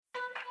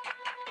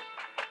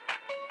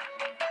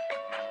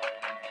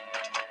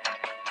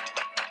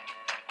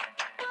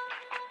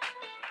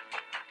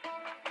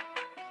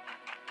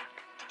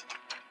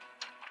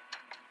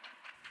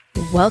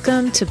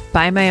Welcome to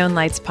By My Own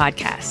Lights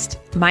podcast.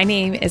 My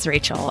name is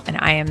Rachel, and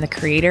I am the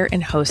creator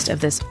and host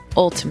of this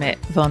ultimate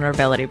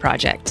vulnerability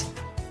project.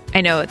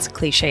 I know it's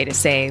cliche to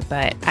say,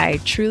 but I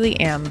truly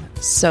am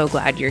so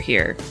glad you're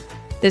here.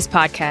 This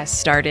podcast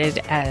started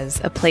as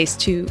a place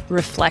to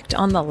reflect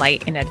on the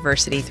light in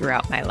adversity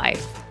throughout my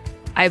life.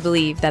 I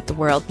believe that the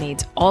world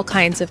needs all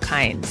kinds of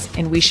kinds,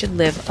 and we should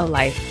live a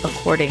life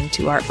according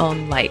to our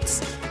own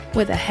lights,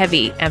 with a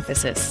heavy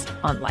emphasis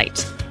on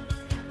light.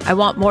 I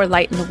want more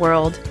light in the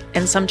world,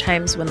 and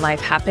sometimes when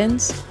life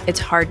happens, it's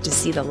hard to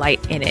see the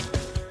light in it.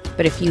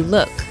 But if you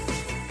look,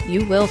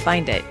 you will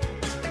find it.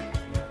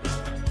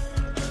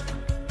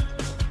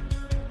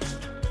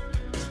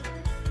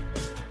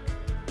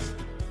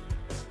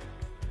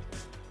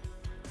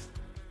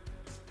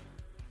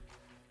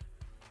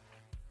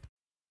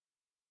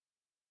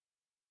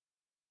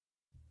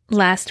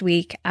 Last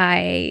week,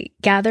 I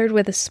gathered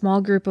with a small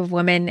group of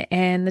women,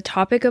 and the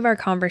topic of our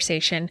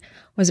conversation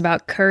was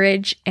about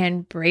courage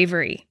and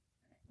bravery.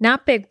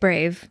 Not big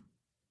brave,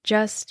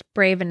 just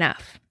brave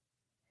enough.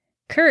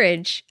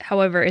 Courage,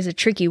 however, is a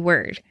tricky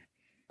word.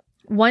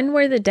 One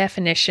where the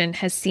definition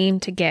has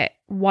seemed to get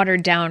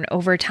watered down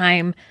over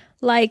time,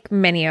 like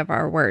many of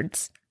our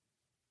words.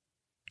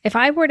 If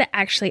I were to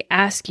actually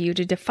ask you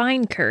to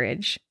define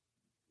courage,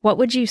 what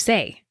would you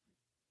say?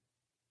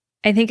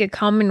 I think a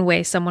common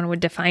way someone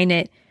would define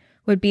it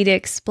would be to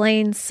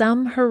explain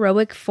some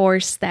heroic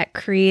force that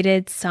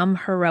created some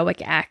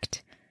heroic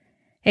act.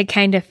 It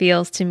kind of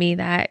feels to me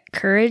that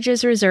courage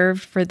is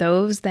reserved for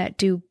those that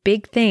do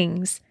big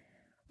things,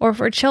 or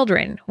for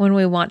children when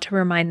we want to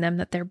remind them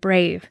that they're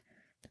brave.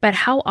 But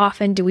how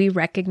often do we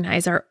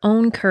recognize our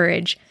own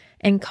courage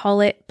and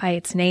call it by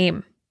its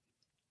name?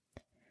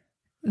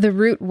 The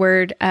root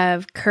word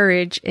of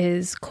courage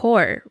is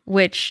cor,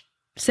 which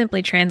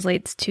simply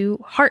translates to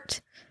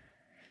heart.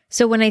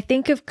 So when I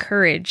think of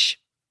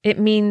courage, it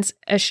means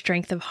a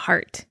strength of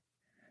heart.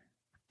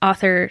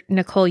 Author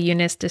Nicole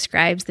Unice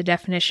describes the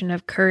definition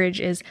of courage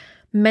as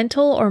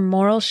mental or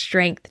moral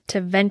strength to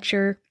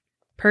venture,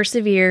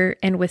 persevere,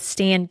 and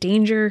withstand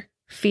danger,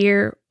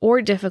 fear,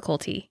 or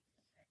difficulty.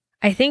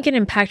 I think an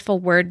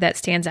impactful word that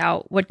stands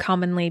out would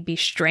commonly be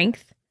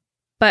strength,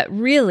 but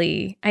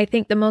really, I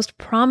think the most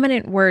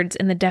prominent words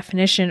in the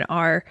definition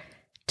are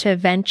to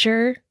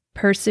venture,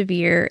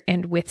 persevere,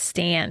 and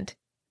withstand.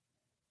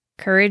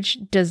 Courage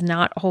does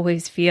not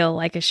always feel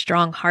like a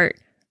strong heart.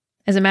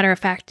 As a matter of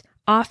fact,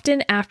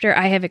 often after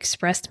I have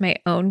expressed my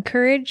own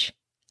courage,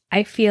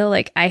 I feel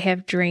like I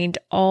have drained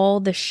all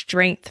the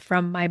strength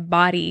from my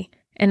body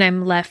and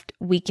I'm left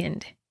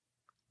weakened.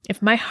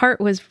 If my heart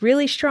was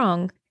really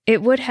strong,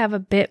 it would have a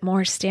bit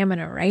more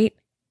stamina, right?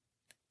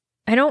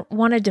 I don't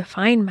want to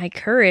define my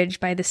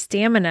courage by the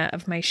stamina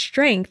of my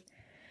strength,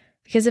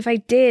 because if I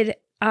did,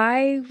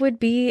 I would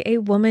be a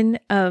woman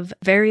of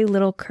very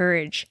little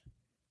courage.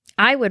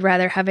 I would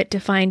rather have it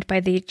defined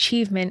by the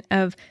achievement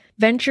of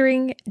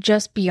venturing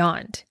just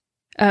beyond,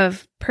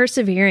 of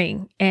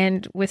persevering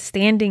and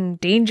withstanding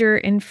danger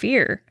and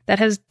fear that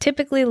has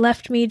typically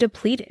left me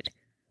depleted.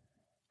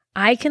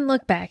 I can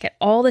look back at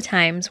all the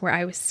times where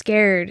I was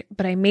scared,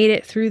 but I made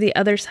it through the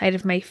other side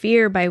of my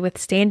fear by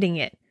withstanding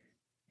it.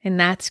 And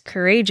that's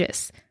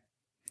courageous.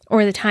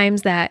 Or the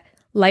times that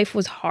life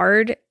was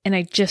hard and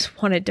I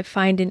just wanted to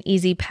find an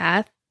easy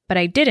path, but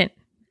I didn't.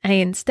 I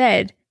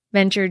instead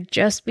ventured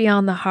just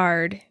beyond the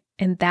hard,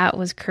 and that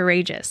was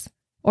courageous.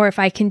 Or if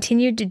I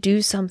continued to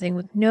do something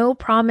with no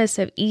promise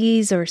of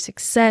ease or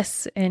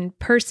success and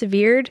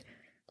persevered,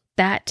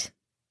 that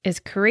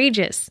is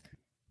courageous.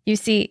 You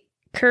see,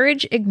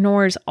 courage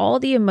ignores all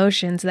the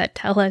emotions that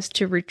tell us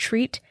to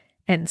retreat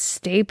and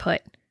stay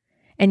put.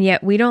 And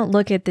yet we don't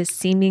look at the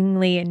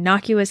seemingly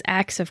innocuous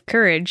acts of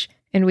courage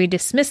and we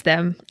dismiss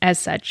them as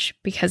such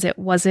because it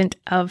wasn't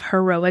of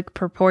heroic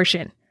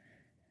proportion.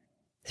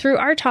 Through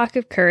our talk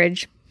of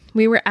courage,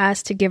 we were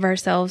asked to give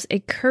ourselves a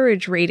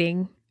courage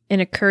rating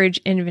in a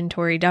courage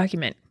inventory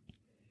document.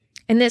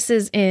 And this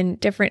is in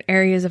different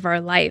areas of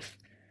our life.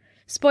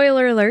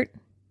 Spoiler alert,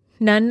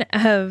 none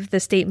of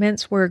the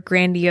statements were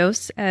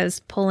grandiose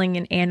as pulling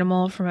an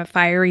animal from a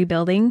fiery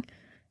building.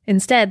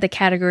 Instead, the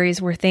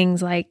categories were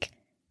things like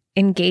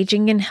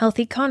engaging in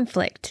healthy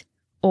conflict,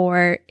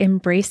 or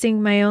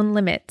embracing my own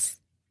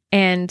limits,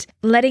 and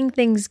letting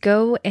things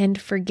go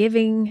and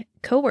forgiving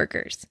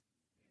coworkers.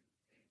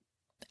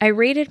 I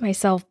rated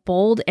myself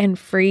bold and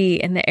free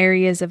in the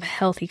areas of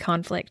healthy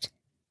conflict.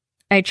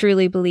 I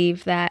truly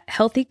believe that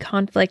healthy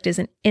conflict is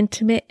an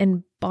intimate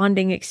and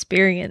bonding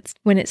experience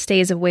when it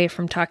stays away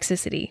from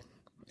toxicity.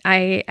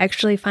 I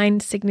actually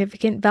find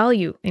significant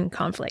value in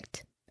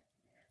conflict.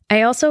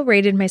 I also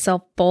rated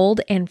myself bold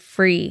and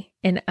free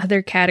in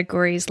other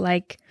categories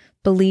like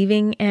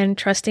believing and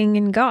trusting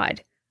in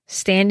God,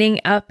 standing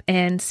up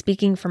and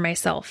speaking for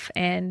myself,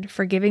 and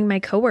forgiving my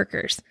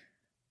coworkers.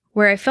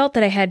 Where I felt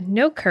that I had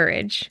no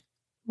courage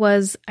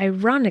was,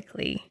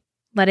 ironically,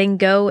 letting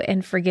go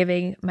and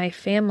forgiving my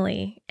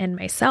family and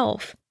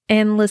myself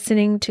and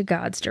listening to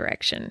God's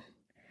direction.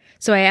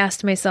 So I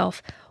asked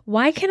myself,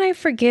 why can I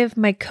forgive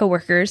my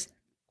coworkers,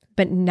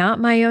 but not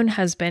my own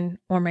husband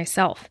or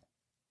myself?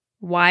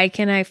 Why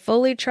can I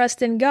fully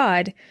trust in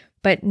God,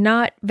 but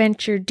not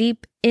venture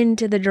deep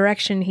into the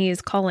direction He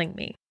is calling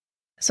me?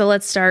 So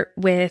let's start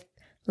with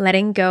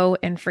letting go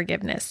and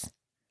forgiveness.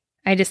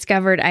 I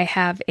discovered I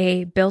have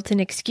a built-in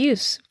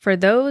excuse for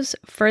those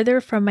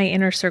further from my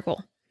inner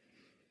circle.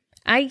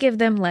 I give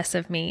them less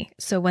of me,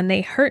 so when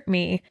they hurt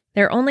me,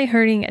 they're only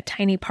hurting a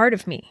tiny part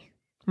of me.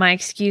 My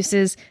excuse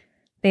is,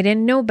 they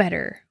didn't know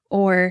better,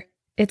 or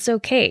it's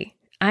okay.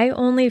 I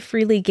only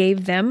freely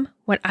gave them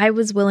what I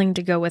was willing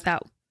to go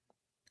without.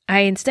 I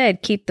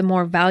instead keep the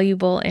more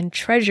valuable and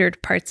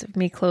treasured parts of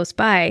me close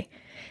by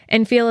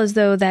and feel as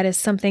though that is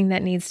something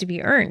that needs to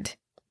be earned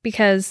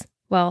because,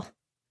 well,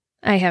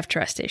 I have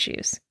trust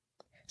issues.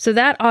 So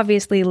that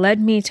obviously led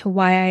me to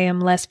why I am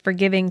less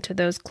forgiving to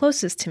those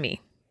closest to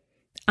me.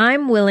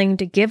 I'm willing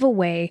to give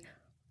away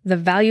the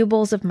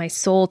valuables of my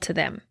soul to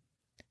them.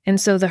 And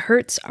so the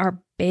hurts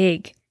are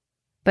big.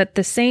 But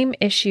the same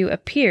issue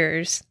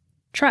appears,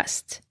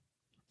 trust.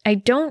 I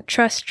don't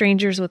trust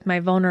strangers with my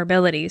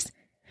vulnerabilities,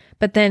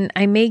 but then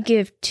I may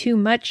give too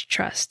much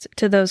trust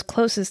to those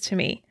closest to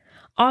me,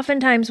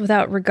 oftentimes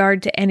without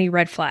regard to any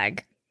red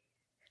flag.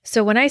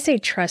 So when I say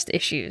trust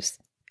issues,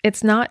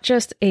 it's not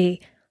just a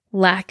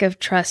lack of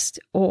trust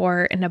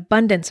or an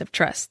abundance of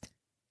trust.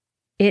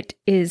 It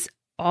is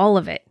all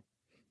of it.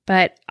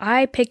 But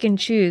I pick and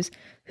choose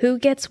who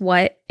gets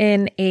what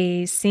in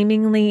a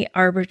seemingly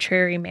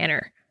arbitrary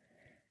manner.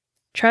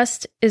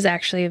 Trust is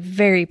actually a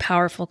very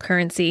powerful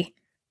currency.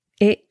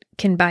 It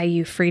can buy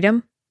you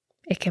freedom,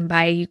 it can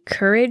buy you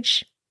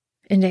courage,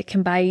 and it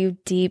can buy you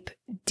deep,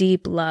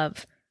 deep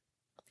love.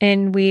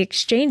 And we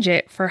exchange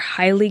it for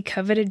highly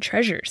coveted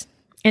treasures.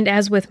 And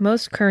as with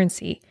most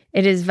currency,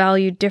 it is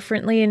valued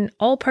differently in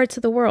all parts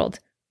of the world.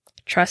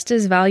 Trust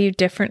is valued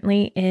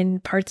differently in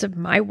parts of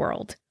my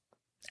world.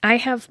 I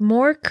have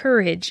more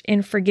courage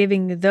in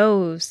forgiving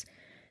those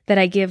that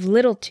I give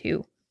little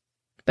to,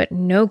 but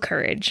no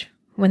courage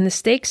when the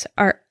stakes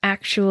are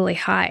actually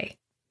high.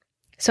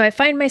 So I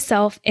find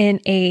myself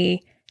in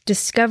a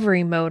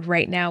discovery mode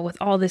right now with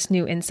all this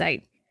new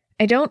insight.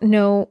 I don't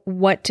know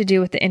what to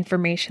do with the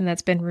information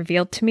that's been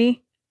revealed to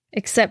me,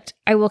 except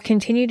I will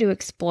continue to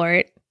explore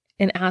it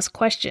and ask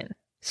questions,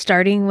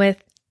 starting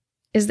with,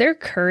 is there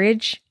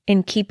courage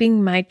in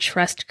keeping my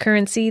trust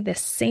currency the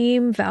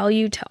same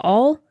value to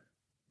all?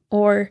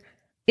 Or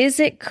is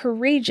it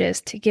courageous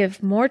to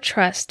give more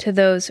trust to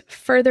those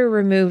further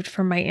removed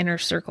from my inner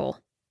circle?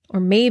 Or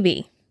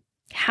maybe,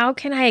 how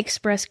can I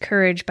express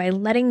courage by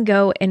letting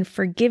go and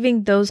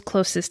forgiving those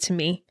closest to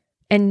me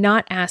and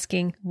not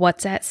asking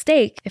what's at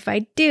stake if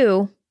I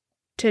do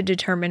to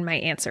determine my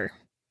answer?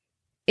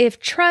 If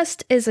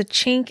trust is a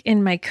chink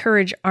in my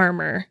courage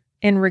armor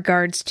in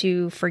regards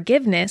to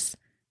forgiveness,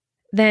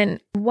 then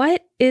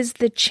what is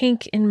the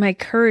chink in my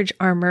courage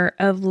armor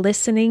of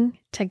listening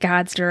to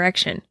God's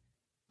direction?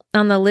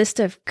 On the list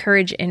of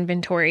courage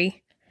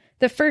inventory,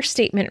 the first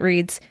statement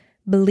reads,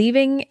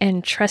 believing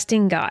and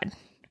trusting God.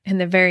 And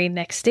the very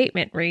next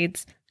statement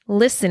reads,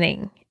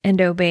 listening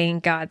and obeying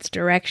God's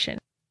direction.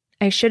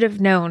 I should have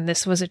known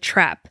this was a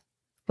trap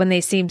when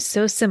they seem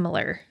so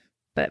similar,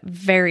 but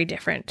very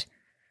different.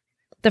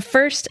 The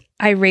first,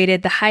 I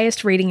rated the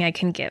highest rating I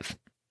can give.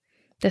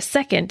 The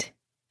second,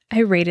 I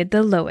rated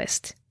the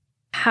lowest.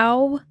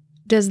 How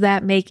does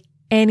that make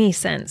any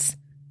sense?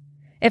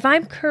 If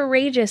I'm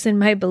courageous in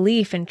my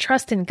belief and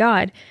trust in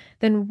God,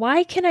 then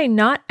why can I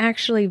not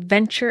actually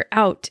venture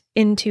out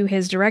into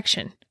His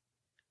direction?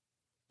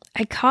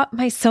 I caught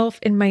myself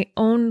in my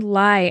own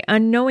lie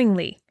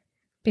unknowingly,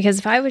 because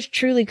if I was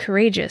truly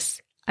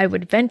courageous, I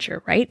would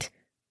venture, right?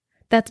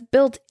 That's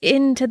built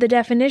into the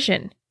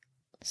definition.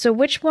 So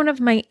which one of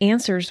my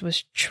answers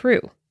was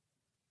true?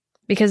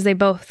 Because they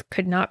both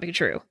could not be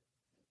true.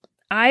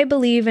 I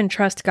believe and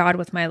trust God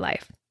with my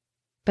life,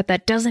 but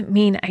that doesn't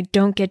mean I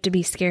don't get to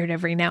be scared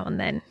every now and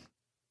then.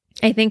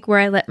 I think where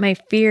I let my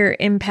fear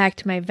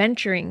impact my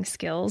venturing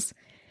skills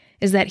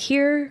is that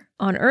here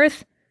on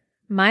earth,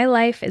 my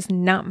life is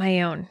not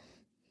my own.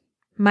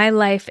 My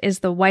life is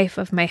the wife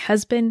of my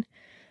husband,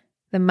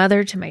 the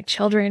mother to my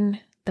children,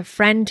 the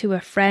friend to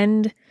a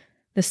friend,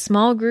 the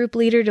small group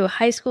leader to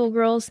high school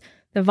girls,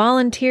 the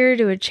volunteer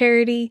to a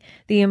charity,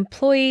 the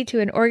employee to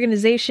an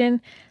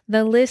organization.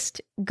 The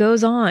list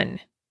goes on.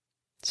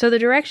 So the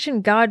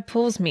direction God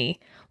pulls me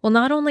will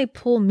not only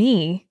pull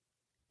me,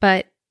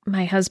 but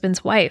my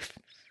husband's wife,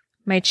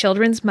 my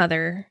children's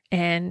mother,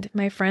 and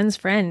my friend's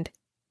friend.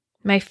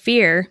 My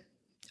fear,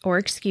 or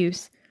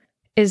excuse,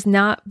 is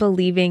not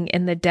believing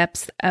in the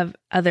depths of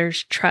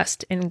others'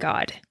 trust in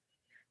God.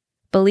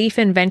 Belief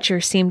and venture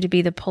seem to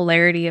be the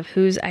polarity of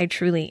whose I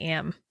truly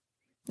am.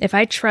 If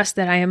I trust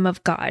that I am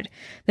of God,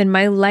 then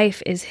my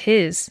life is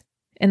His,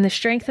 and the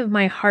strength of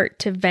my heart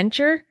to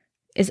venture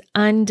is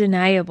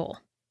undeniable.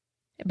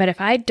 But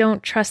if I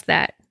don't trust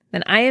that,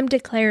 then I am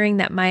declaring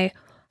that my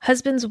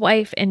husband's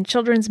wife and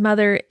children's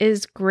mother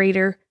is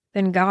greater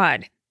than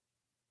God.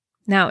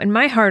 Now, in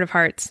my heart of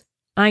hearts,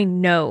 I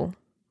know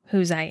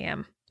whose I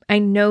am. I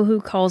know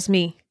who calls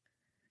me.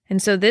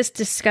 And so this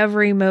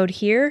discovery mode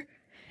here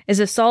is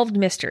a solved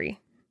mystery.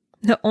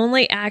 The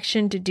only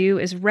action to do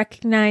is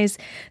recognize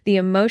the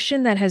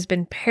emotion that has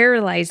been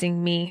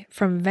paralyzing me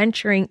from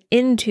venturing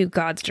into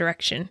God's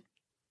direction.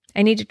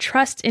 I need to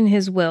trust in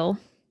His will,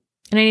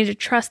 and I need to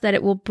trust that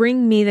it will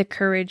bring me the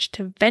courage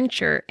to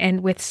venture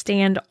and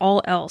withstand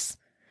all else.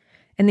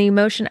 And the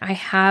emotion I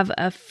have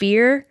of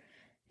fear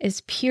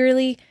is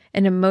purely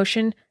an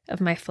emotion of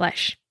my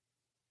flesh.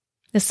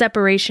 The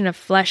separation of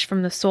flesh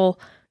from the soul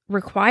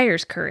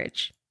requires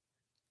courage.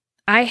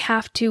 I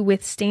have to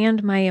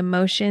withstand my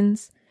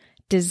emotions,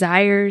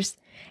 desires,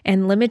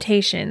 and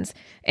limitations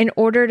in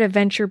order to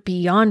venture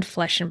beyond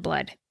flesh and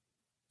blood.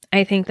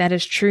 I think that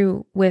is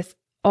true with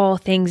all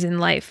things in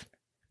life.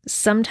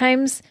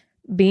 Sometimes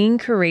being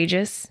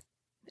courageous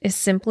is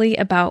simply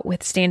about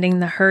withstanding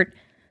the hurt,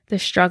 the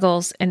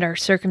struggles, and our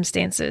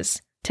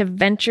circumstances to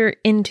venture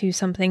into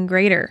something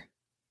greater.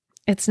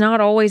 It's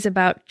not always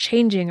about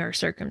changing our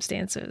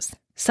circumstances.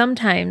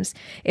 Sometimes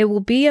it will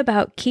be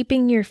about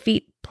keeping your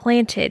feet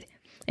planted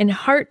and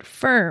heart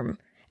firm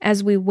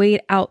as we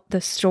wait out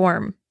the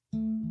storm.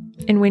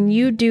 And when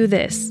you do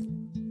this,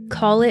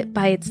 call it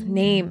by its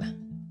name,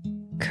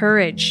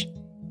 courage,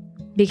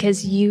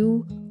 because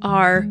you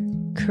are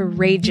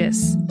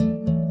courageous.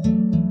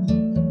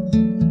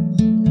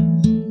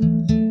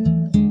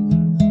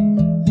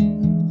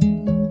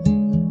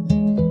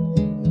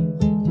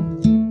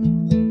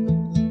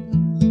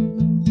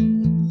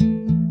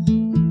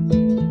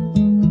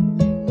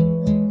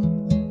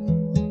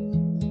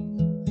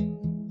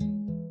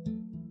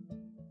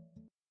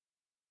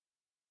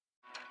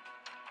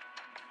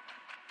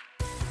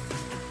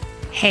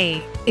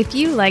 Hey, if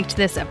you liked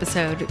this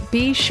episode,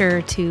 be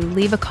sure to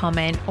leave a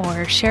comment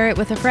or share it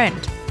with a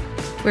friend.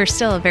 We're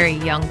still a very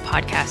young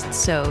podcast,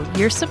 so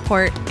your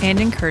support and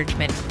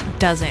encouragement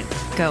doesn't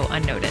go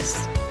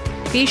unnoticed.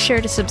 Be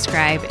sure to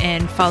subscribe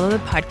and follow the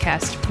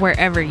podcast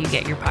wherever you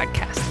get your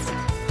podcasts.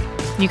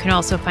 You can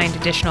also find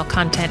additional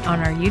content on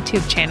our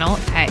YouTube channel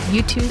at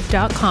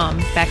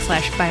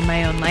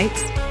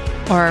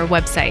youtube.com/bymyownlights or our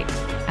website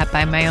at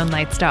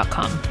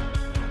bymyownlights.com.